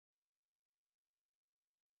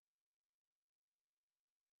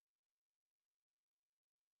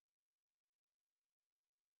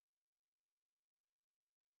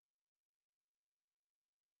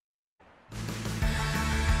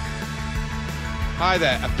Hi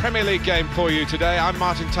there, a Premier League game for you today. I'm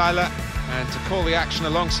Martin Tyler, and to call the action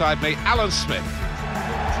alongside me, Alan Smith.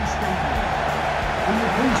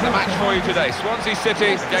 And the match for you today, Swansea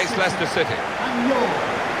City against Leicester City. And your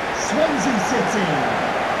Swansea City.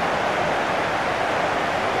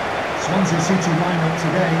 Swansea City line-up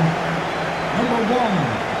today. Number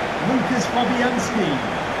 1, Lucas Fabianski.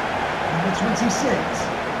 Number 26,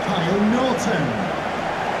 Kyle Norton.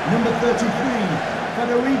 Number 33,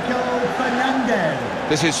 Federico Fernandez.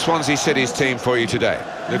 This is Swansea City's team for you today.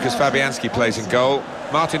 Lucas Fabianski plays in goal.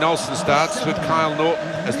 Martin Olsen starts with Kyle Norton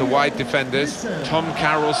as the wide defenders. Tom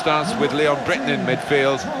Carroll starts with Leon Britton in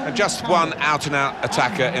midfield. And just one out-and-out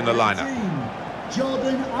attacker in the lineup.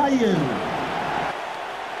 Jordan Ayew.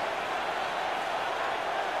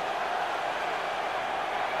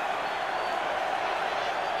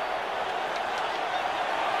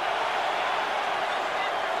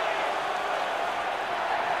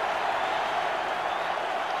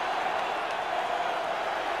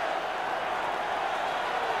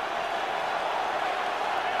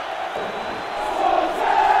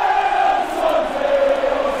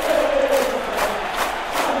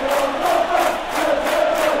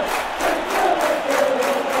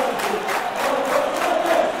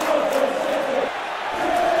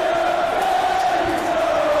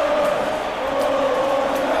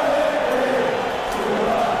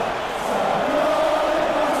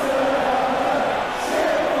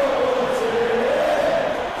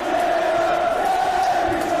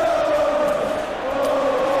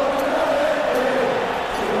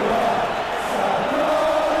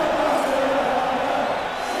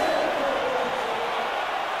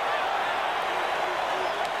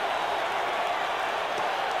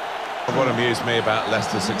 What amused me about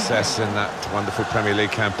Leicester's success in that wonderful Premier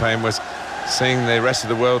League campaign was seeing the rest of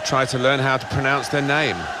the world try to learn how to pronounce their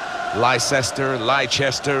name.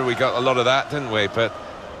 Leicester, we got a lot of that, didn't we? But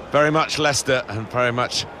very much Leicester and very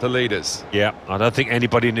much the leaders. Yeah, I don't think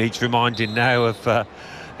anybody needs reminding now of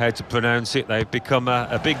how to pronounce it. They've become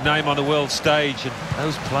a big name on the world stage, and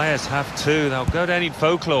those players have too. They'll go down in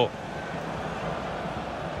folklore.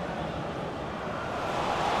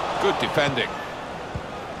 Good defending.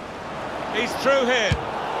 He's through here.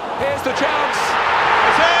 Here's the chance.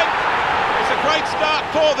 It's in. It's a great start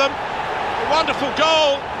for them. A wonderful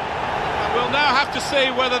goal. And we'll now have to see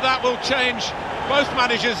whether that will change both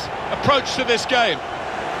managers' approach to this game.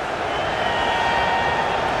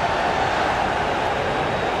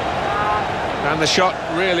 And the shot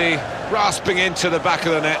really rasping into the back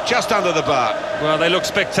of the net, just under the bar. Well, they look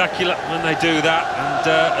spectacular when they do that, and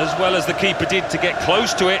as well as the keeper did to get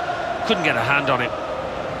close to it, couldn't get a hand on it.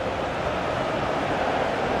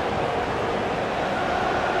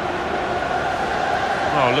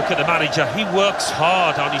 Oh, look at the manager. He works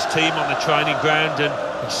hard on his team on the training ground, and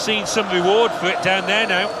he's seen some reward for it down there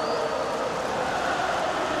now.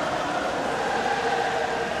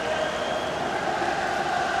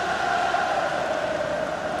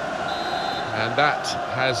 And that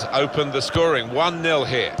has opened the scoring. 1-0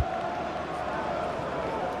 here.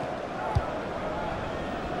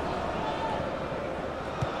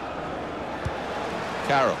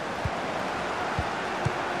 Carroll.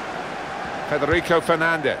 Federico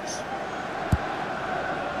Fernandez.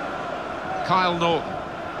 Kyle Norton.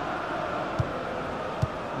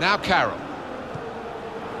 Now Carroll.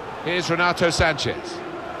 Here's Renato Sanchez.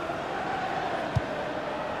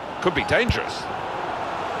 Could be dangerous.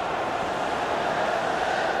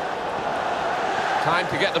 Time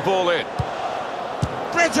to get the ball in.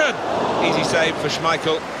 Britton! Easy save for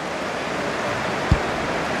Schmeichel.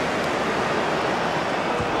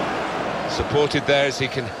 Supported there as he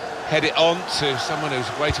can head it on to someone who's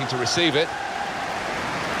waiting to receive it.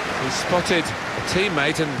 He's spotted a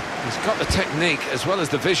teammate and he's got the technique as well as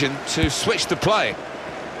the vision to switch the play.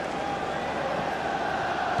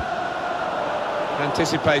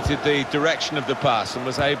 Anticipated the direction of the pass and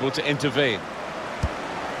was able to intervene.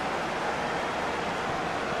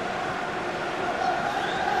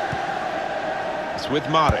 It's with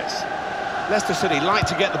Mahrez. Leicester City like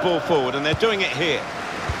to get the ball forward and they're doing it here.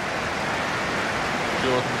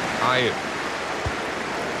 Jordan Ayew.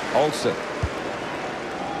 Olsen.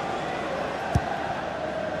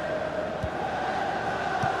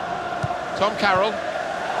 Tom Carroll.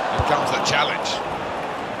 Here comes the challenge.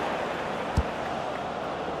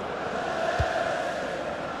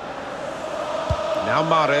 Now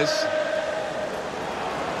Mahrez.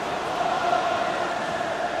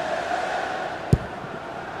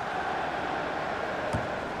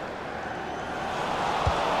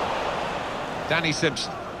 Danny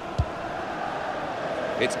Simpson.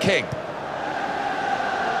 It's King.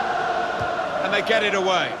 And they get it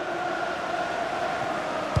away.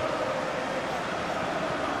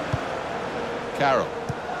 Carroll.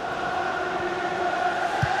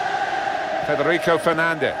 Federico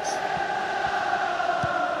Fernandez.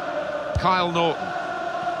 Kyle Norton.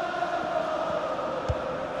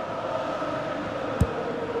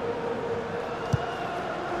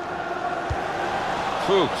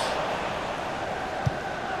 Fuchs.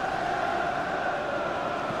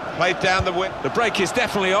 Played down the wing. The break is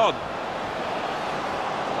definitely on.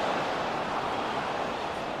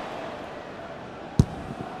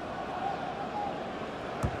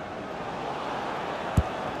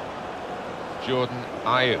 Jordan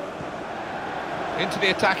Ayew. Into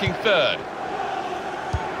the attacking third. He's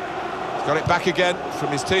got it back again from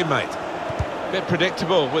his teammate. A bit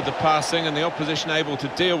predictable with the passing and the opposition able to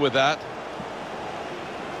deal with that.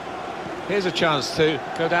 Here's a chance to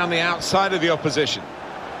go down the outside of the opposition.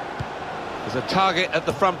 There's a target at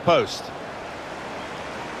the front post.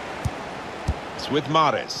 It's with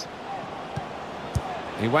Mahrez.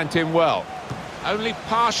 He went in well. Only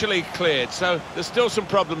partially cleared, so there's still some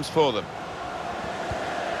problems for them.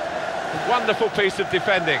 A wonderful piece of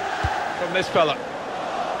defending from this fella.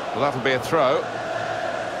 Well, that'll be a throw.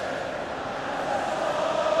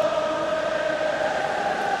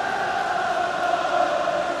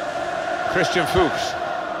 Christian Fuchs.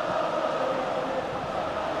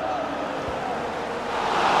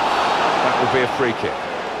 That will be a free kick.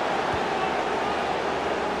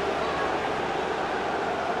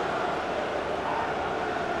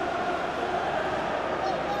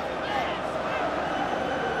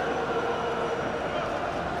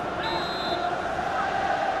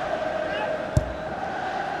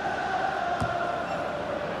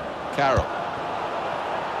 Carroll.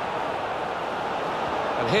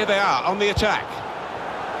 And here they are on the attack.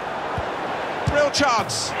 Real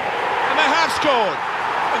chance. And they have scored.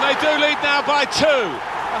 And they do lead now by 2.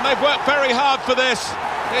 And they've worked very hard for this.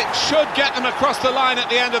 It should get them across the line at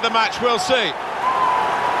the end of the match. We'll see.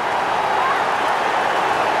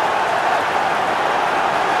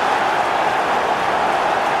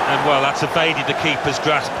 And well, that's evaded the keeper's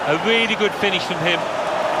grasp. A really good finish from him.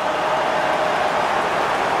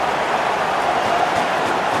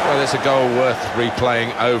 Well, it's a goal worth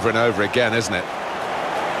replaying over and over again, isn't it?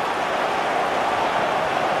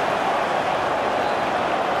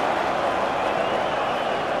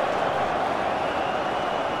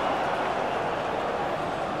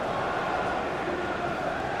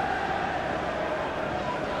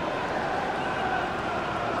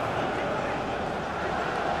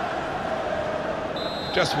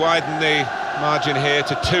 Just widen the margin here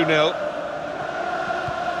to 2-0.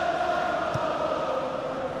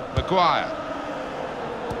 Maguire.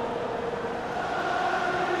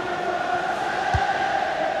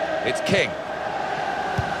 It's King.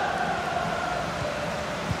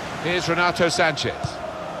 Here's Renato Sanchez.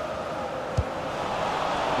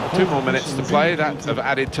 2 more minutes to play, that of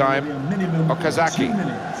added time. Okazaki.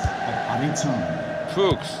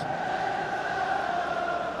 Fuchs.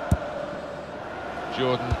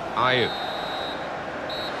 Jordan Ayew.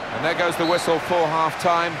 And there goes the whistle for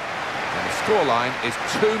half-time. And the scoreline is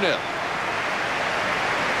 2-0.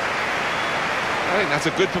 I think that's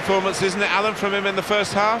a good performance, isn't it, Alan, from him in the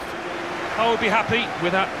first half? I would be happy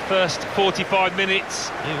with that first 45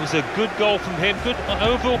 minutes. It was a good goal from him, good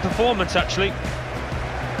overall performance, actually.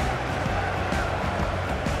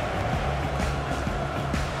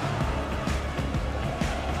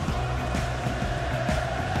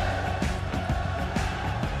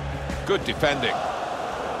 Good defending.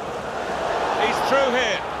 He's through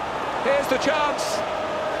here. Here's the chance.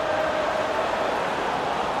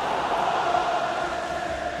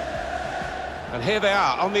 And here they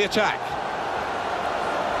are on the attack.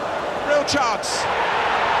 Real chance.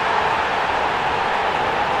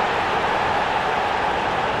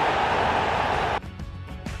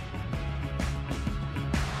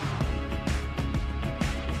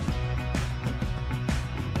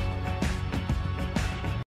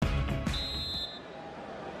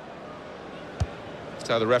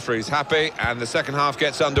 So the referee's happy and the second half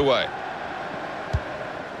gets underway.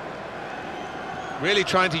 Really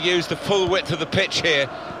trying to use the full width of the pitch here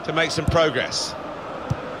to make some progress.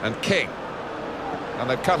 And King. And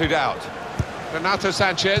they've cut it out. Renato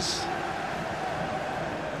Sanchez.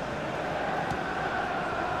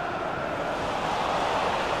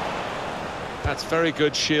 That's very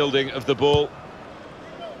good shielding of the ball.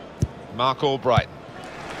 Mark Albright.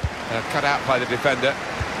 Cut out by the defender.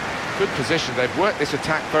 Good position. They've worked this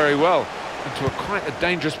attack very well into quite a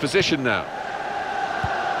dangerous position now.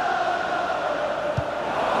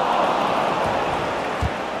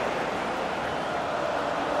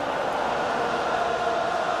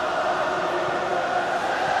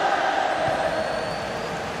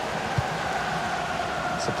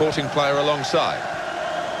 supporting player alongside.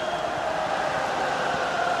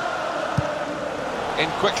 In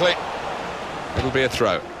quickly. It'll be a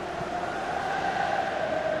throw.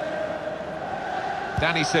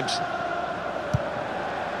 Danny Simpson.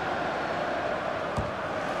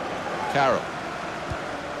 Carroll.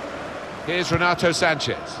 Here's Renato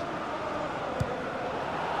Sanchez.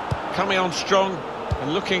 Coming on strong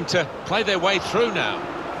and looking to play their way through now.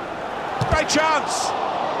 Great chance!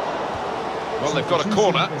 Well, they've got a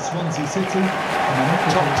corner.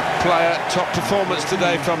 Top player, top performance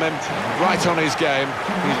today from him, right on his game.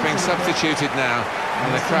 He's being substituted now,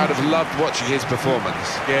 and the crowd have loved watching his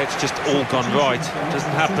performance. Yeah, it's just all gone right.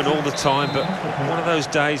 Doesn't happen all the time, but one of those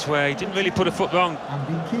days where he didn't really put a foot wrong.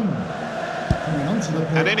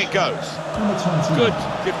 And in it goes. Good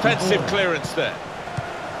defensive clearance there.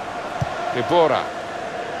 Ibora.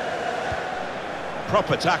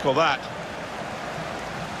 Proper tackle that.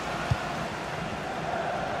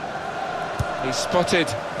 He's spotted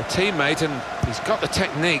a teammate and he's got the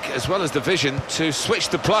technique as well as the vision to switch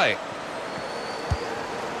the play.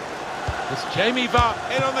 It's Jamie Vardy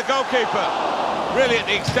in on the goalkeeper. Really at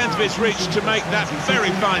the extent of his reach to make that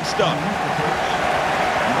very fine stop.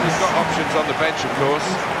 He's got options on the bench, of course.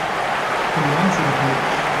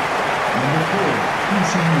 Number 4,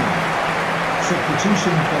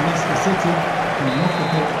 substitution for Leicester City, coming off the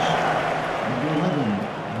pitch. Number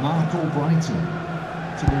 11, Mark Albrighton,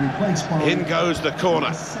 to be replaced by... In goes the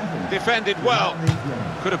corner. Defended well.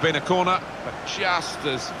 Could have been a corner, but just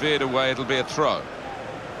as veered away, it'll be a throw.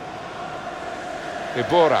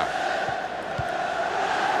 Ibora.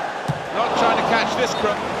 Not trying to catch this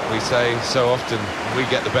crook. We say so often we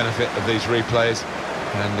get the benefit of these replays,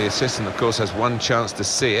 and the assistant, of course, has one chance to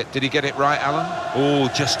see it. Did he get it right, Alan? Oh,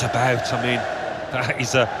 just about. I mean, that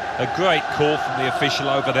is a great call from the official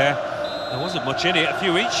over there. There wasn't much in it, a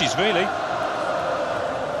few inches, really.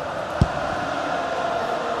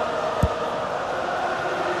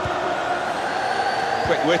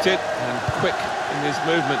 Quick-witted and quick in his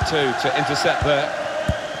movement too to intercept there.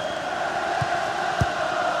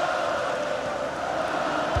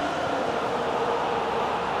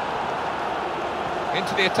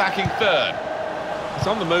 Into the attacking third. He's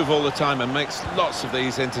on the move all the time and makes lots of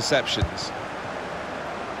these interceptions.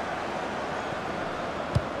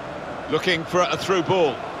 Looking for a through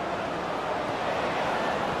ball.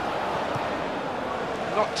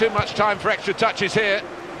 Not too much time for extra touches here.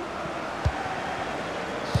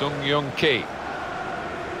 Sung Young Ki.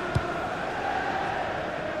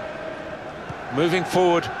 Moving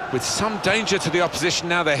forward with some danger to the opposition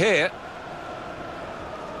now they're here.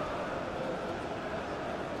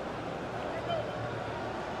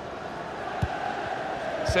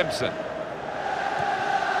 Simpson.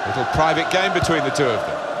 Little private game between the two of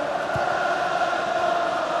them.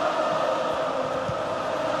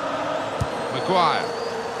 Maguire.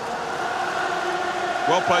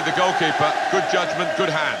 Well played the goalkeeper, good judgment, good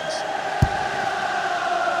hands.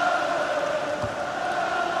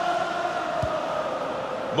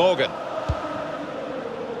 Morgan.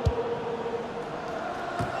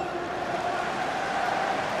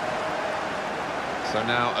 So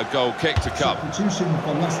now a goal kick to come.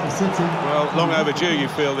 Well, long overdue you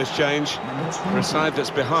feel this change. For a side that's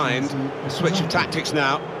behind, a switch of tactics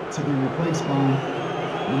now. To be replaced by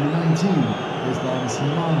number 19, Islam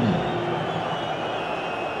Slimani.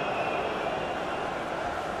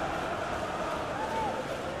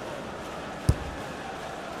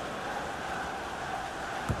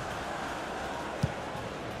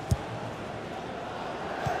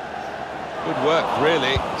 Good work,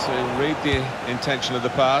 really, to read the intention of the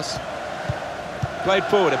pass. Played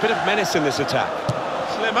forward, a bit of menace in this attack.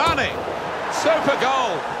 Slimani, super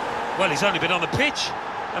goal. Well, he's only been on the pitch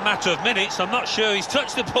a matter of minutes. I'm not sure he's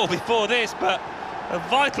touched the ball before this, but a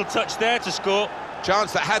vital touch there to score.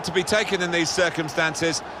 Chance that had to be taken in these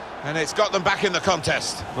circumstances, and it's got them back in the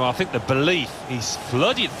contest. Well, I think the belief is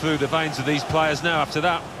flooded through the veins of these players now after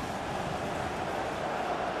that.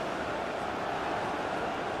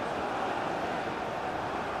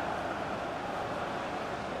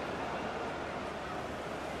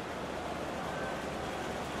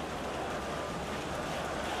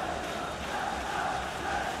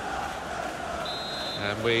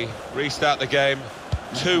 And we restart the game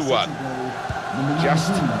 2-1.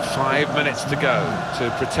 Just 5 minutes to go to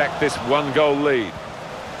protect this one-goal lead.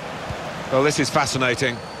 Well, this is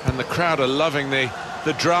fascinating, and the crowd are loving the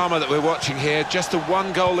drama that we're watching here. Just a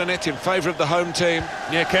one goal in it in favour of the home team.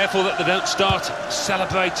 Yeah, careful that they don't start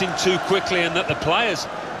celebrating too quickly and that the players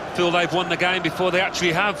feel they've won the game before they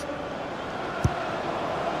actually have.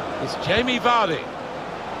 It's Jamie Vardy.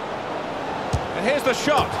 And here's the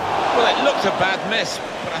shot. Well, it looked a bad miss,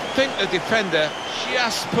 but I think the defender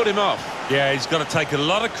just put him off. Yeah, he's got to take a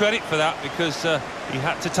lot of credit for that, because he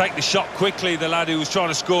had to take the shot quickly, the lad who was trying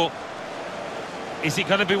to score. Is it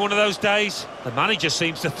going to be one of those days? The manager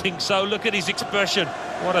seems to think so. Look at his expression.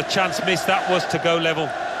 What a chance missed that was to go level.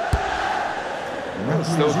 Well,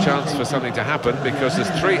 still a chance for something to happen, because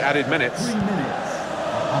there's 3 added minutes. 3 minutes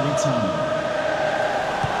added time.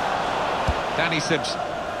 Danny Simpson.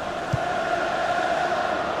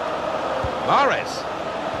 Mahrez.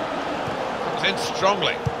 Comes in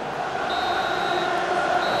strongly.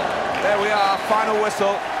 There we are, final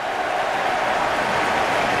whistle.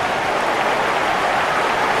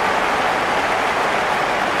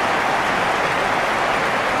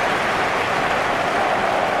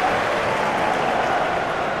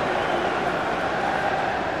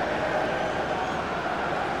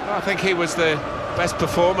 I think he was the best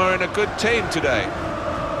performer in a good team today.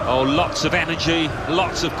 Oh, lots of energy,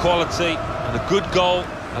 lots of quality, and a good goal,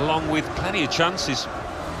 along with plenty of chances.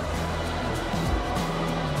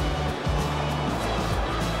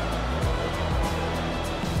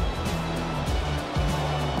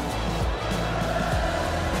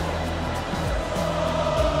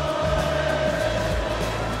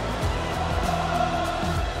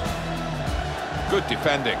 Good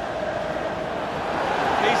defending.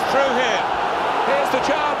 He's through here. Here's the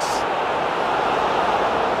chance.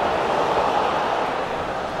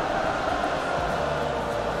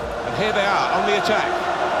 And here they are on the attack.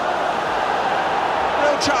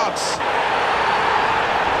 Real chance.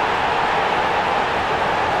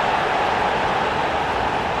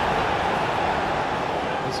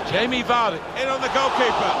 It's Jamie Vardy in on the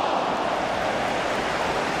goalkeeper.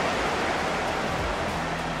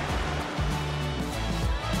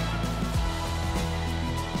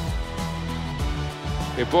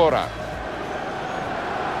 Ibora.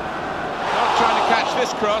 Not trying to catch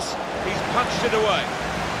this cross, he's punched it away.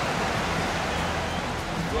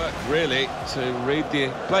 Worked really to read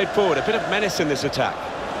the... Played forward, a bit of menace in this attack.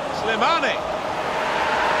 Slimani.